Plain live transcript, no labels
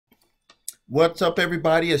What's up,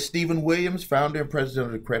 everybody? It's Stephen Williams, founder and president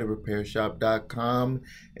of the CreditRepairShop.com.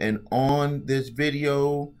 And on this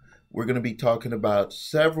video, we're going to be talking about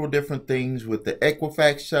several different things with the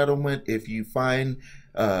Equifax settlement. If you find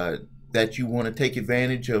that you want to take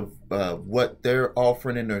advantage of what they're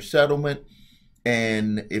offering in their settlement,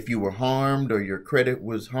 and if you were harmed or your credit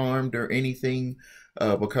was harmed or anything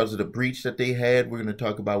because of the breach that they had, we're going to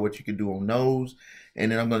talk about what you can do on those. And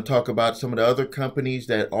then I'm going to talk about some of the other companies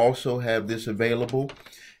that also have this available,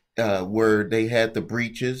 where they had the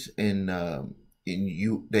breaches, and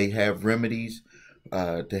they have remedies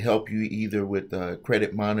to help you either with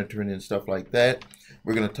credit monitoring and stuff like that.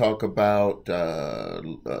 We're going to talk about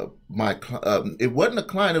it wasn't a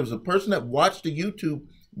client, it was a person that watched a YouTube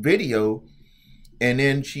video, and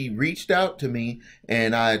then she reached out to me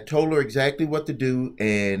and I told her exactly what to do,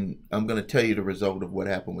 and I'm going to tell you the result of what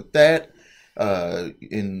happened with that.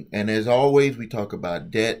 And as always, we talk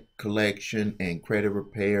about debt collection and credit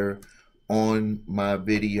repair on my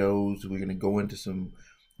videos. We're going to go into some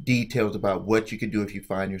details about what you can do if you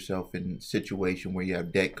find yourself in a situation where you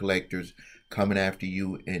have debt collectors coming after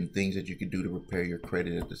you, and things that you can do to repair your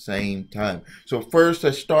credit at the same time. So first,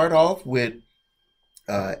 let's start off with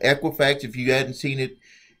Equifax. If you hadn't seen it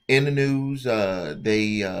in the news,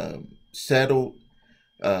 they settled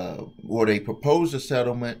or they proposed a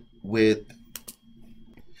settlement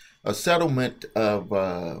of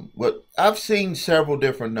what I've seen several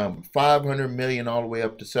different numbers, 500 million all the way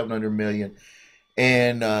up to 700 million.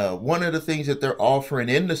 And one of the things that they're offering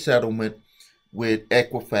in the settlement with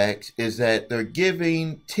Equifax is that they're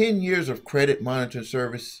giving 10 years of credit monitoring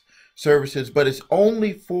services, but it's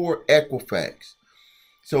only for Equifax.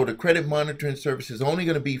 So the credit monitoring service is only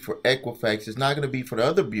going to be for Equifax. It's not going to be for the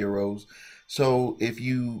other bureaus. So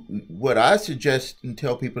what I suggest and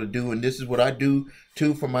tell people to do, and this is what I do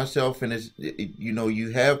too for myself, and it's,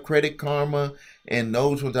 you have Credit Karma and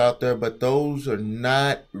those ones out there, but those are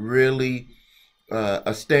not really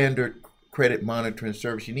a standard credit monitoring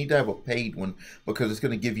service. You need to have a paid one, because it's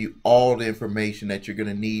going to give you all the information that you're going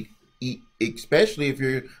to need, especially if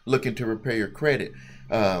you're looking to repair your credit.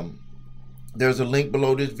 There's a link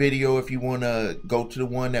below this video if you want to go to the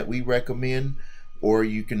one that we recommend, or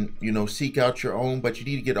you can, seek out your own, but you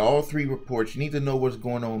need to get all three reports. You need to know what's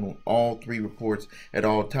going on all three reports at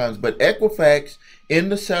all times. But Equifax, in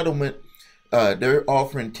the settlement, they're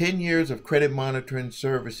offering 10 years of credit monitoring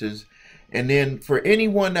services. And then for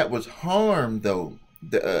anyone that was harmed, though,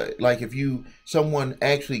 like if someone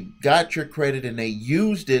actually got your credit and they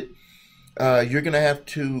used it, you're going to have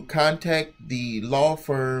to contact the law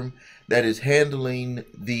firm that is handling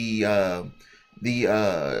the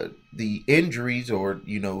injuries, or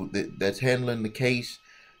that's handling the case,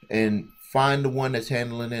 and find the one that's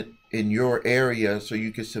handling it in your area so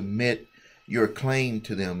you can submit your claim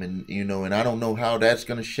to them. And and I don't know how that's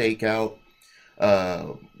going to shake out.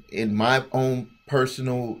 In my own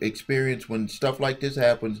personal experience, when stuff like this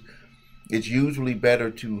happens, it's usually better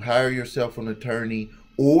to hire yourself an attorney,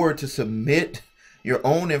 or to submit your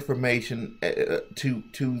own information to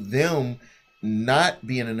them, not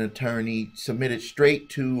being an attorney. Submit it straight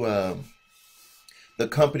to the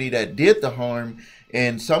company that did the harm.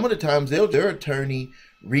 And some of the times their attorney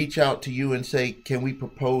reach out to you and say, can we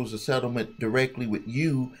propose a settlement directly with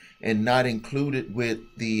you and not include it with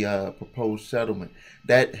the proposed settlement?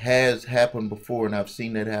 That has happened before, and I've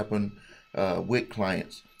seen that happen with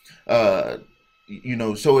clients. So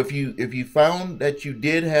if you found that you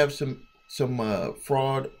did have some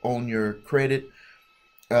fraud on your credit,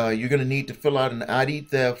 you're going to need to fill out an ID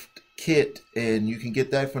theft kit, and you can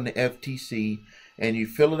get that from the FTC, and you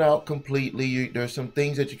fill it out completely. There's some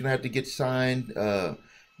things that you're going to have to get signed,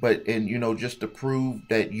 just to prove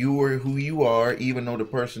that you are who you are, even though the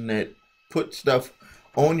person that put stuff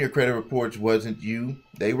on your credit reports wasn't you.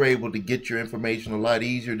 They were able to get your information a lot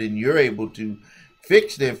easier than you're able to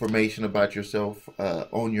fix the information about yourself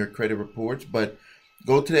on your credit reports. But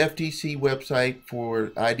go to the FTC website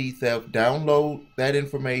for ID theft, download that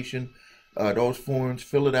information, those forms,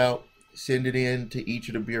 fill it out, send it in to each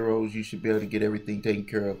of the bureaus. You should be able to get everything taken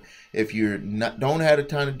care of. If you're don't have the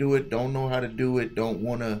time to do it, don't know how to do it, don't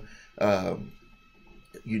want to,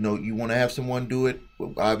 you want to have someone do it,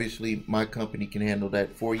 well, obviously my company can handle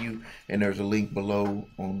that for you. And there's a link below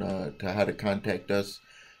on to how to contact us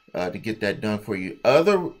to get that done for you.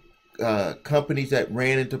 Other companies that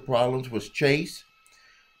ran into problems was Chase,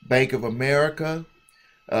 Bank of America,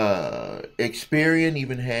 Experian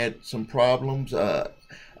even had some problems.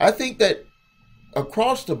 I think that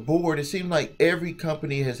across the board, it seemed like every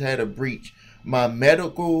company has had a breach. My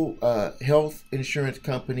medical health insurance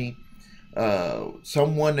company,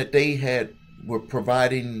 someone that they had were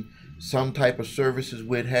providing some type of services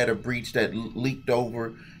with had a breach that leaked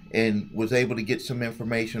over, and was able to get some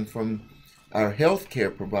information from our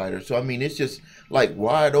healthcare provider. So I mean, it's just like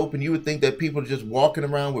wide open. You would think that people are just walking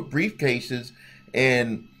around with briefcases,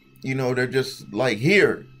 and they're just like,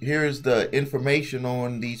 here's the information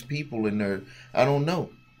on these people, and I don't know.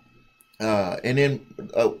 And then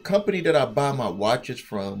a company that I buy my watches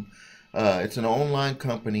from, it's an online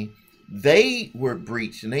company. They were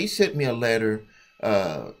breached, and they sent me a letter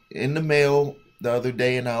in the mail the other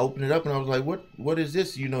day, and I opened it up, and I was like, what is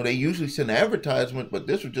this? They usually send an advertisement, but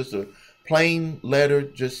this was just a plain letter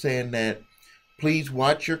just saying that please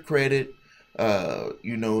watch your credit, and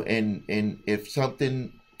if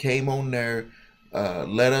something came on there,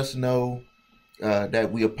 let us know,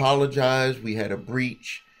 that we apologize. We had a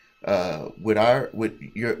breach with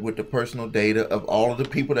the personal data of all of the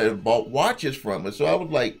people that have bought watches from us. So I was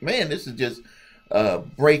like, man, this is just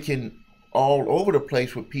breaking all over the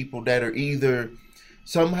place with people that are either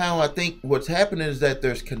somehow, I think what's happening is that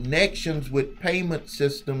there's connections with payment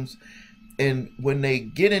systems, and when they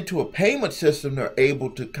get into a payment system, they're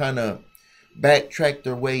able to kind of backtrack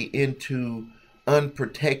their way into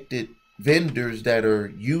unprotected vendors that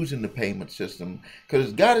are using the payment system. Because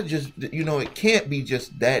it's got to just, it can't be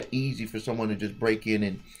just that easy for someone to just break in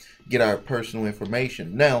and get our personal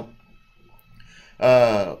information. Now,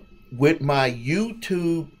 with my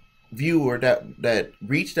YouTube viewer that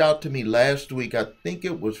reached out to me last week, I think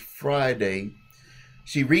it was Friday,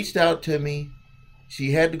 she reached out to me.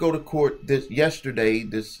 She had to go to court this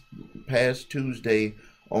past Tuesday,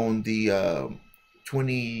 on the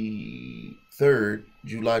 23rd,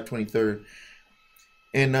 July 23rd.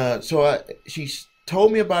 And she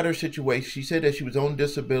told me about her situation. She said that she was on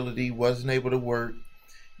disability, wasn't able to work.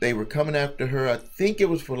 They were coming after her. I think it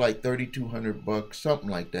was for like $3,200, something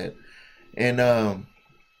like that. And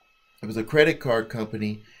it was a credit card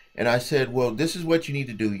company. And I said, well, this is what you need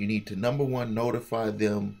to do. You need to, number one, notify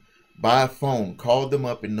them by phone. Call them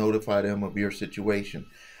up and notify them of your situation.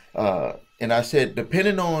 And I said,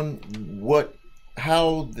 depending on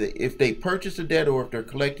if they purchase a debt, or if they're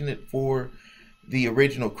collecting it for the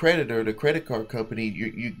original creditor, the credit card company,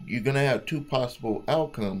 you're going to have two possible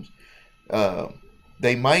outcomes.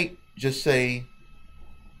 They might just say,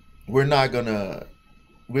 we're going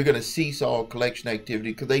to cease all collection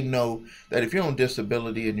activity, because they know that if you're on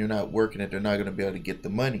disability and you're not working it, they're not going to be able to get the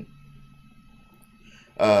money.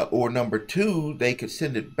 Or number two, they could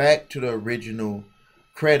send it back to the original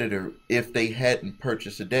creditor if they hadn't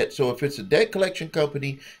purchased a debt. So if it's a debt collection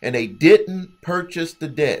company and they didn't purchase the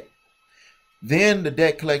debt, then the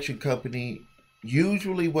debt collection company,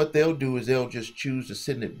 usually what they'll do is they'll just choose to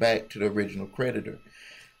send it back to the original creditor.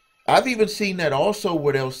 I've even seen that also,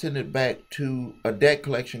 where they'll send it back to a debt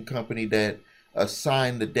collection company that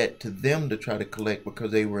assigned the debt to them to try to collect,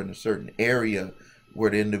 because they were in a certain area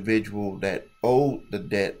where the individual that owed the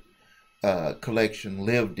debt collection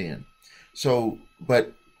lived in. So,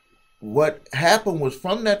 but what happened was,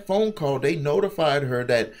 from that phone call, they notified her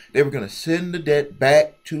that they were going to send the debt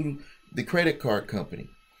back to the credit card company.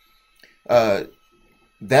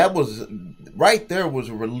 That was right there was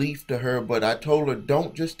a relief to her, but I told her,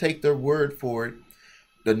 don't just take their word for it.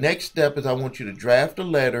 The next step is, I want you to draft a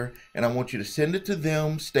letter, and I want you to send it to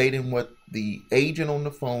them stating what the agent on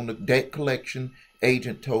the phone, the debt collection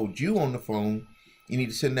agent, told you on the phone. You need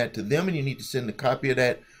to send that to them, and you need to send a copy of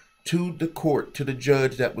that to the court, to the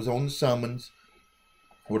judge that was on the summons,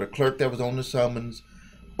 or the clerk that was on the summons,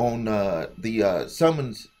 on the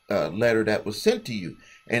summons letter that was sent to you.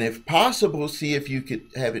 And if possible, see if you could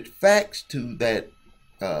have it faxed to that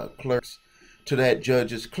to that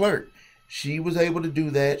judge's clerk. She was able to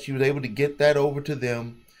do that. She was able to get that over to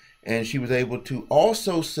them, and she was able to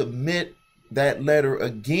also submit that letter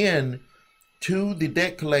again to the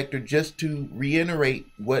debt collector, just to reiterate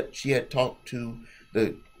what she had talked to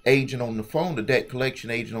the agent on the phone, the debt collection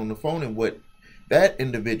agent on the phone, and what that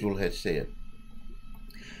individual had said.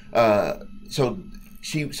 So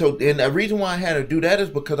the reason why I had her do that is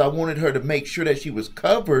because I wanted her to make sure that she was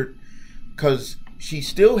covered, because she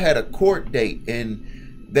still had a court date, and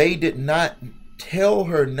they did not tell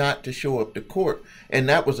her not to show up to court. And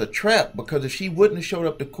that was a trap, because if she wouldn't have showed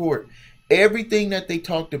up to court, everything that they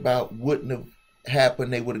talked about wouldn't have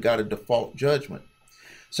happened. They would have got a default judgment.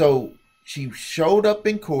 So she showed up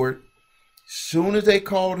in court. Soon as they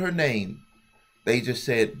called her name, they just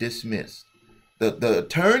said dismissed. The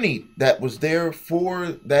attorney that was there for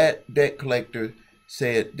that debt collector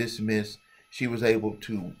said dismissed. She was able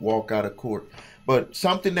to walk out of court. But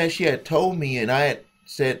something that she had told me, and I had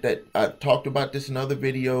said that I talked about this in other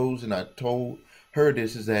videos, and I told her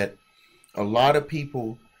this, is that a lot of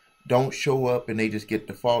people don't show up and they just get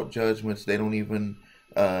default judgments. They don't even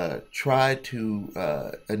try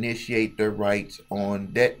to initiate their rights on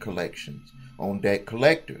debt collections, on debt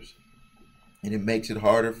collectors. And it makes it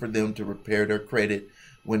harder for them to repair their credit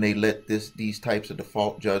when they let these types of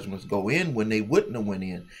default judgments go in when they wouldn't have went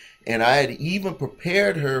in. And I had even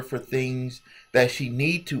prepared her for things that she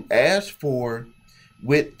need to ask for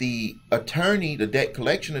with the attorney, the debt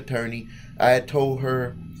collection attorney. I had told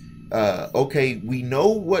her, okay, we know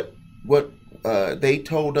what they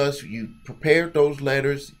told us. You prepared those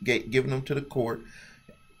letters, giving them to the court.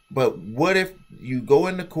 But what if you go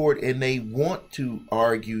into court and they want to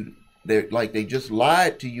argue? They're like, they just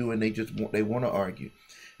lied to you and they want to argue.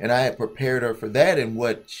 And I had prepared her for that. And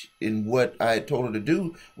what I had told her to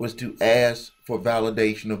do was to ask for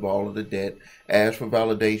validation of all of the debt, ask for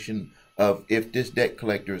validation of if this debt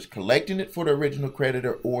collector is collecting it for the original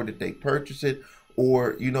creditor, or did they purchase it,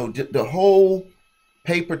 or, you know, the whole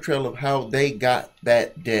paper trail of how they got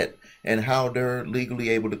that debt and how they're legally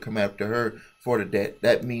able to come after her for the debt.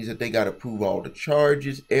 That means that they got to prove all the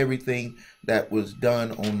charges, everything that was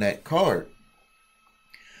done on that card.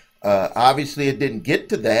 Obviously, it didn't get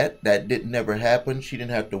to that. That didn't never happen. She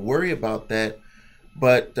didn't have to worry about that.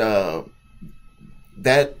 But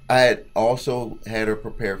that I had also had her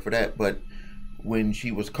prepare for that. But when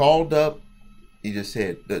she was called up, he just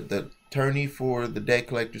said the attorney for the debt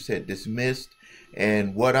collector said dismissed.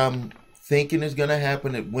 And what I'm thinking is going to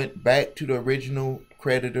happen, it went back to the original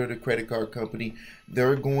creditor, the credit card company.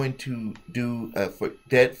 They're going to do for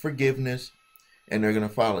debt forgiveness, and they're going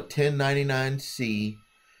to file a 1099-C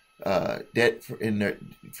debt and they're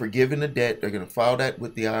forgiving the debt. They're going to file that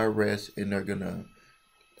with the IRS, and they're going to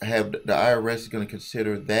have the IRS is going to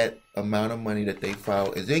consider that amount of money that they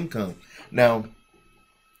file as income. Now,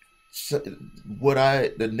 so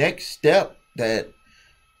the next step that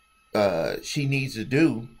she needs to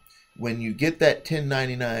do when you get that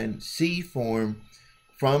 1099-C form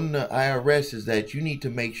from the IRS is that you need to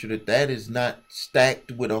make sure that that is not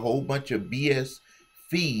stacked with a whole bunch of BS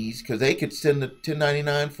fees, because they could send the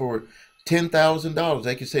 1099 for $10,000.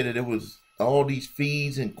 They could say that it was all these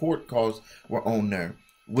fees and court costs were on there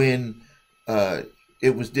when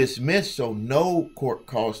it was dismissed, so no court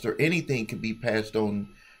cost or anything could be passed on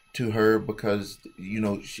to her, because, you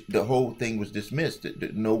know, the whole thing was dismissed.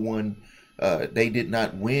 No one, they did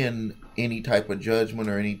not win any type of judgment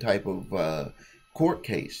or any type of court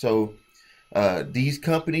case. So these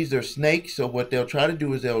companies, they're snakes. So what they'll try to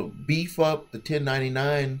do is they'll beef up the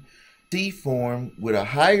 1099-C form with a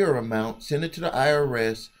higher amount, send it to the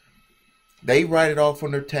IRS. They write it off on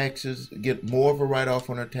their taxes, get more of a write-off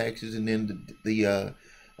on their taxes, and then the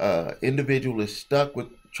individual is stuck with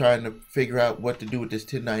trying to figure out what to do with this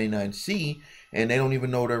 1099-C, and they don't even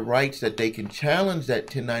know their rights, that they can challenge that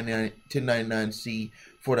 1099-C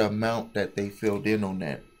for the amount that they filled in on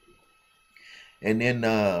that. And then,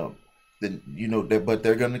 you know, but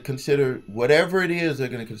they're going to consider whatever it is, they're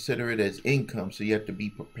going to consider it as income. So you have to be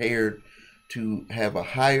prepared to have a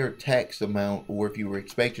higher tax amount, or if you were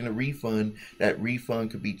expecting a refund, that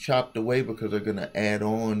refund could be chopped away because they're going to add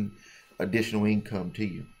on additional income to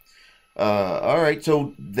you. All right,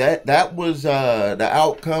 so that was the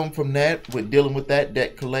outcome from that, with dealing with that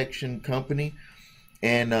debt collection company.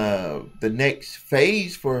 And the next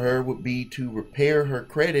phase for her would be to repair her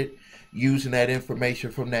credit using that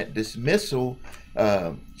information from that dismissal.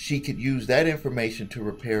 She could use that information to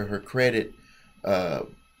repair her credit,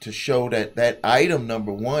 to show that that item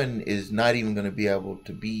number one is not even going to be able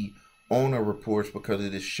to be on her reports because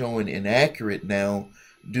it is showing inaccurate now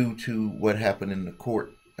due to what happened in the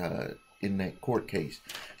court, in that court case.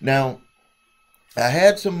 Now, I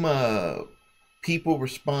had some people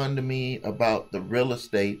respond to me about the real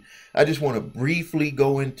estate. I just want to briefly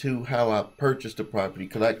go into how I purchased the property,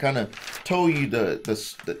 because I kind of told you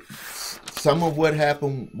the some of what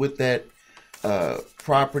happened with that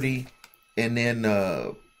property, and then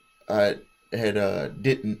I had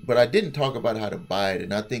didn't talk about how to buy it.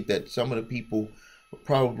 And I think that some of the people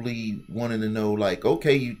probably wanting to know, like,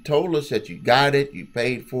 okay, you told us that you got it, you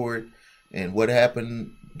paid for it, and what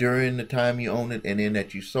happened during the time you owned it, and then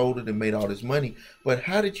that you sold it and made all this money. But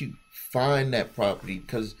how did you find that property?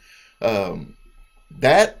 Because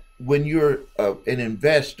that, when you're an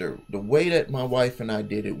investor, the way that my wife and I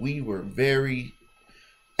did it, we were very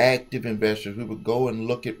active investors. We would go and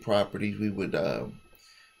look at properties. We would go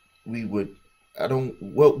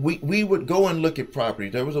and look at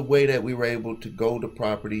properties. There was a way that we were able to go to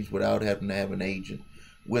properties without having to have an agent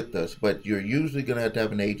with us. But you're usually going to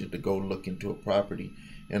have an agent to go look into a property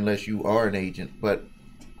unless you are an agent. But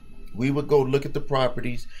we would go look at the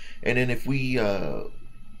properties, and then if we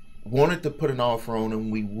wanted to put an offer on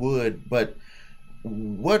them, we would. But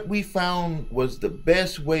what we found was the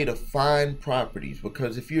best way to find properties,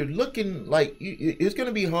 because if you're looking, like, it's going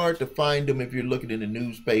to be hard to find them if you're looking in the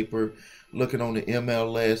newspaper, looking on the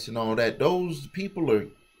MLS and all that. Those people are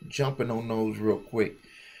jumping on those real quick.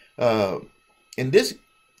 And this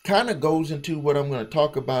kind of goes into what I'm going to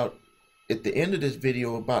talk about at the end of this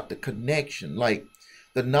video about the connection. Like,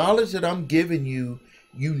 the knowledge that I'm giving you,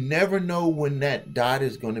 you never know when that dot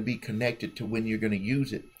is going to be connected to when you're going to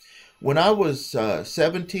use it. When I was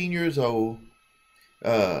 17 years old,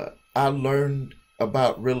 I learned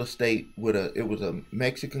about real estate with it was a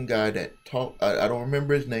Mexican guy that taught, I don't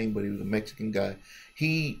remember his name, but he was a Mexican guy.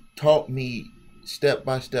 He taught me step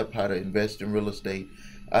by step how to invest in real estate.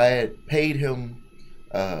 I had paid him,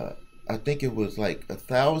 I think it was like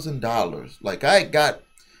 $1,000. Like, I got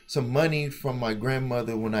some money from my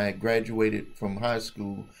grandmother when I had graduated from high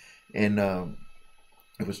school, and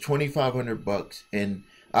it was $2,500, and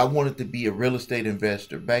I wanted to be a real estate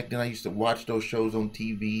investor. Back then, I used to watch those shows on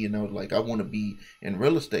TV, and I was like, I want to be in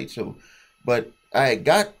real estate. So, but I had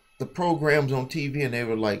got the programs on TV, and they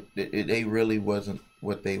were like, they really wasn't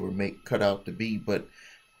what they were cut out to be. But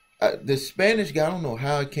the Spanish guy, I don't know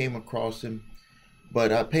how I came across him,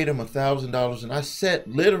 but I paid him $1,000, and I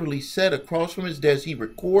literally sat across from his desk. He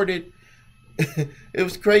recorded. It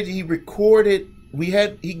was crazy. He recorded.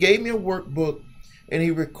 He gave me a workbook, and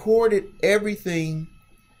he recorded everything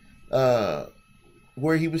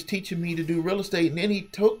where he was teaching me to do real estate. And then he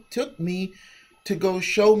took me to go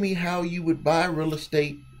show me how you would buy real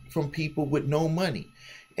estate from people with no money.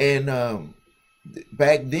 And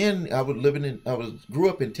back then, I grew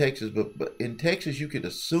up in Texas, but in Texas you could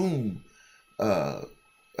assume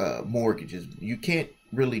mortgages. You can't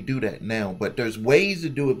really do that now, but there's ways to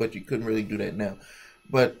do it, but you couldn't really do that now.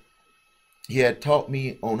 But he had taught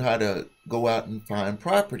me on how to go out and find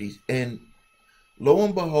properties, and lo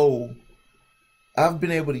and behold, I've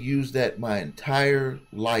been able to use that my entire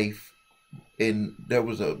life. And there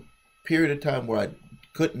was a period of time where I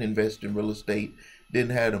couldn't invest in real estate,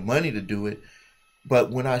 didn't have the money to do it.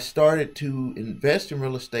 But when I started to invest in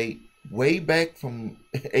real estate way back from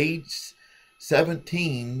age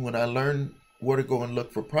 17, when I learned where to go and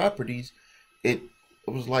look for properties, it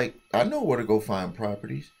was like, I know where to go find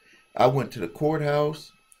properties. I went to the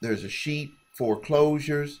courthouse. There's a sheet,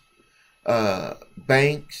 foreclosures,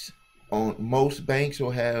 banks. On most banks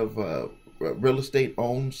will have real estate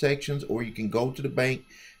owned sections, or you can go to the bank,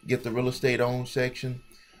 get the real estate owned section.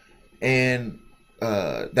 And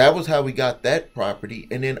that was how we got that property.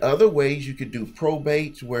 And then other ways, you could do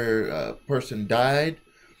probates, where a person died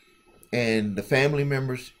and the family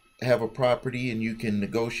members have a property, and you can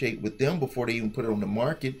negotiate with them before they even put it on the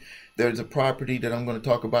market. There's a property that I'm going to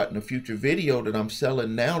talk about in a future video that I'm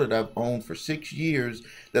selling now, that I've owned for 6 years,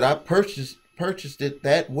 that I purchased it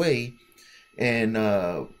that way. And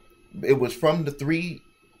it was from the 3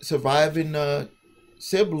 surviving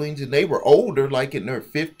siblings, and they were older, like in their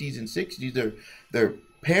 50s and 60s. Their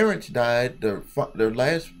parents died, their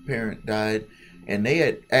last parent died, and they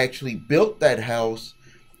had actually built that house.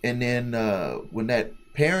 And then when that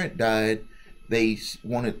parent died, they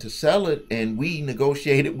wanted to sell it, and we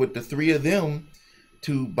negotiated with the 3 of them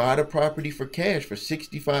to buy the property for cash, for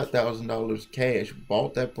 $65,000 cash.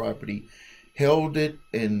 Bought that property, held it,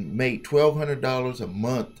 and made $1,200 a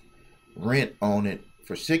month rent on it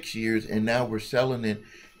for 6 years. And now we're selling it,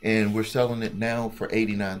 and we're selling it now for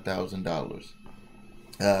 $89,000.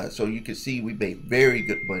 So you can see we made very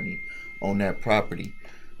good money on that property.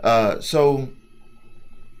 So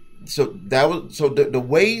the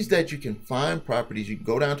ways that you can find properties, you can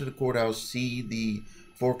go down to the courthouse, see the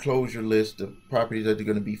foreclosure list of properties that are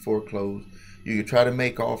going to be foreclosed. You can try to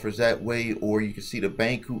make offers that way, or you can see the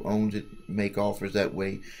bank who owns it, make offers that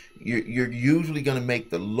way. You're usually going to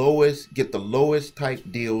get the lowest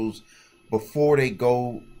type deals before they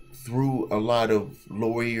go through a lot of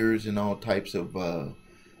lawyers and all types of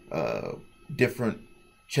different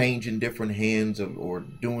changing different hands, or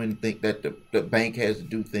doing things that the bank has to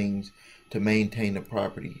do things to maintain the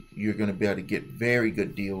property. You're going to be able to get very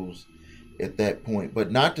good deals at that point. But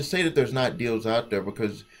not to say that there's not deals out there,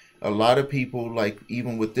 because a lot of people, like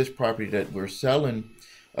even with this property that we're selling,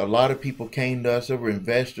 a lot of people came to us that were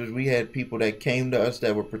investors. We had people that came to us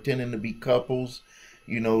that were pretending to be couples,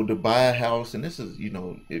 to buy a house. And this is,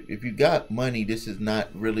 if you got money, this is not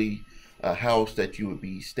really a house that you would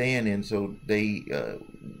be staying in. So they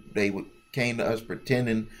came to us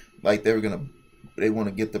pretending like they want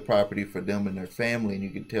to get the property for them and their family, and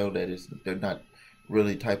you can tell that they're not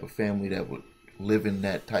really the type of family that would live in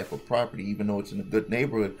that type of property, even though it's in a good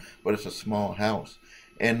neighborhood, but it's a small house.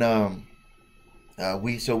 And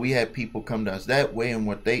we had people come to us that way, and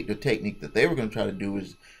the technique that they were going to try to do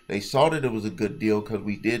is they saw that it was a good deal because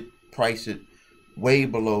we did price it way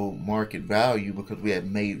below market value, because we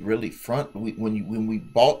had made really when we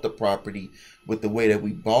bought the property with the way that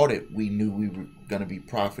we bought it, we knew we were going to be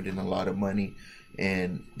profiting a lot of money.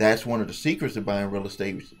 And that's one of the secrets of buying real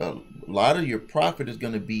estate. A lot of your profit is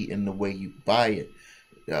going to be in the way you buy it.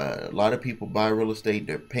 A lot of people buy real estate,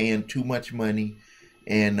 they're paying too much money,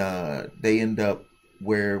 and they end up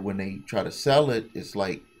where when they try to sell it, it's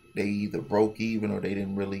like they either broke even or they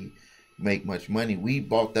didn't really make much money. We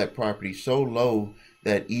bought that property so low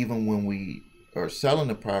that even when we are selling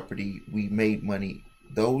the property, we made money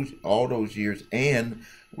all those years, and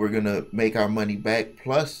we're gonna make our money back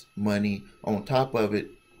plus money on top of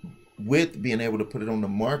it, with being able to put it on the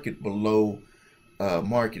market below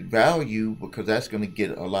market value, because that's going to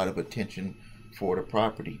get a lot of attention for the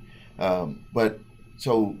property. But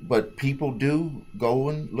people do go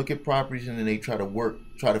and look at properties, and then they try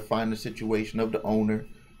to find the situation of the owner,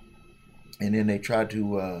 and then they try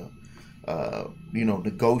to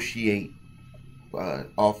negotiate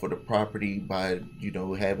off of the property by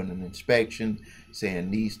having an inspection,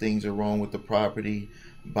 saying these things are wrong with the property,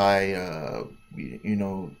 by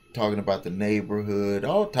talking about the neighborhood,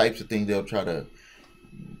 all types of things. They'll try to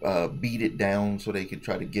beat it down so they could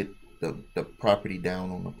try to get the property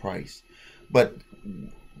down on the price. But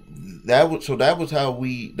those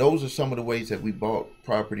are some of the ways that we bought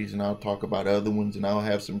properties, and I'll talk about other ones, and I'll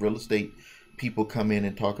have some real estate people come in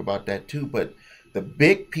and talk about that too. But the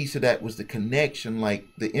big piece of that was the connection, like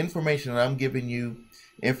the information that I'm giving you,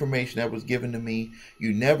 information that was given to me.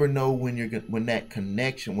 You never know when that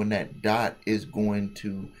connection, when that dot is going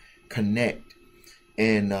to connect.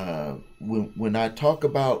 And when I talk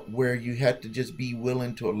about where you have to just be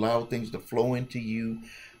willing to allow things to flow into you,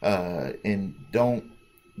 and don't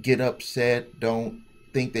get upset, don't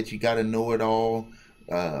think that you got to know it all,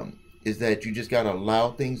 is that you just got to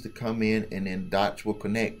allow things to come in, and then dots will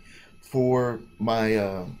connect. For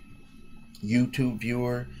my YouTube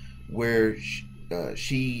viewer, where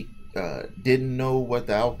she didn't know what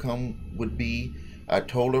the outcome would be, I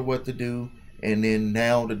told her what to do, and then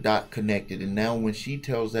now the dot connected. And now when she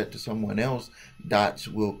tells that to someone else, that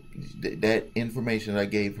information that I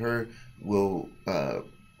gave her will,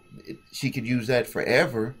 she could use that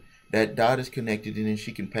forever. That dot is connected, and then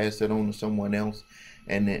she can pass that on to someone else.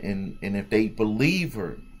 And if they believe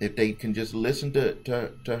her, if they can just listen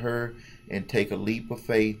to her and take a leap of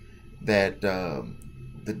faith, that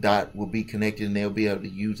the dot will be connected, and they'll be able to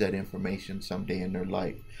use that information someday in their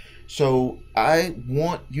life. So I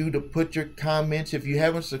want you to put your comments. If you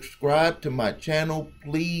haven't subscribed to my channel,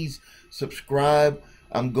 please subscribe.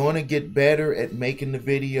 I'm going to get better at making the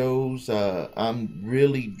videos. I'm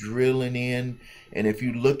really drilling in. And if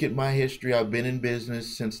you look at my history, I've been in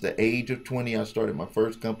business since the age of 20. I started my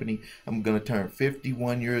first company. I'm going to turn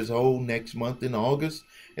 51 years old next month in August,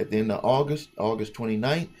 at the end of August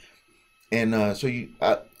 29th. And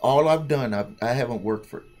all I've done, I haven't worked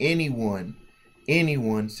for anyone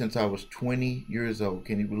since I was 20 years old.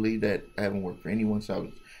 Can you believe that? I haven't worked for anyone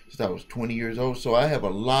since I was 20 years old. So I have a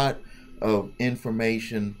lot of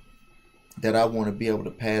information that I want to be able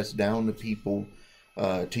to pass down to people,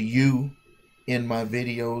 to you, in my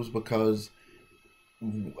videos, because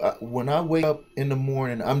when I wake up in the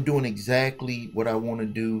morning, I'm doing exactly what I want to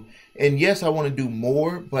do. And yes, I want to do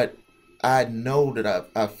more, but I know that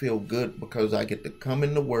I feel good because I get to come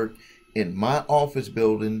into work in my office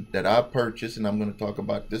building that I purchased, and I'm going to talk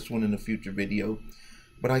about this one in a future video.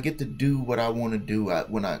 But I get to do what I want to do.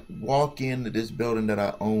 When I walk into this building that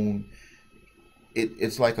I own,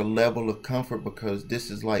 it's like a level of comfort, because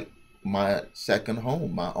this is like my second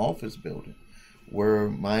home, my office building, where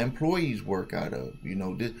my employees work out of.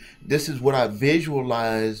 This is what I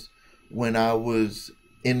visualized when I was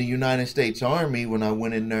in the United States Army. When I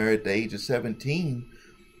went in there at the age of 17,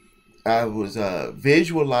 I was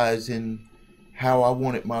visualizing how I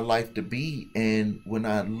wanted my life to be. And when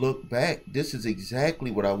I look back, this is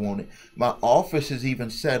exactly what I wanted. My office is even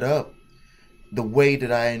set up the way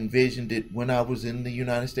that I envisioned it when I was in the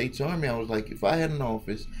United States Army. I was like, if I had an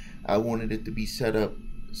office, I wanted it to be set up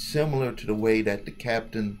similar to the way that the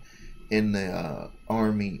captain in the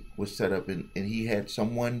Army was set up. And he had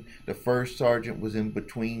someone, the first sergeant was in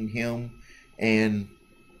between him and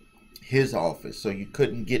his office, so you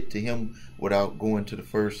couldn't get to him without going to the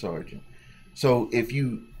first sergeant. So if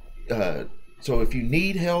you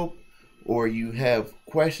need help, or you have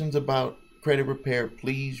questions about credit repair,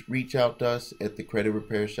 please reach out to us at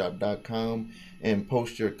thecreditrepairshop.com and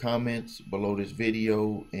post your comments below this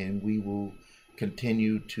video, and we will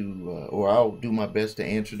continue to, or I'll do my best to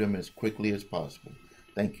answer them as quickly as possible.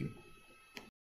 Thank you.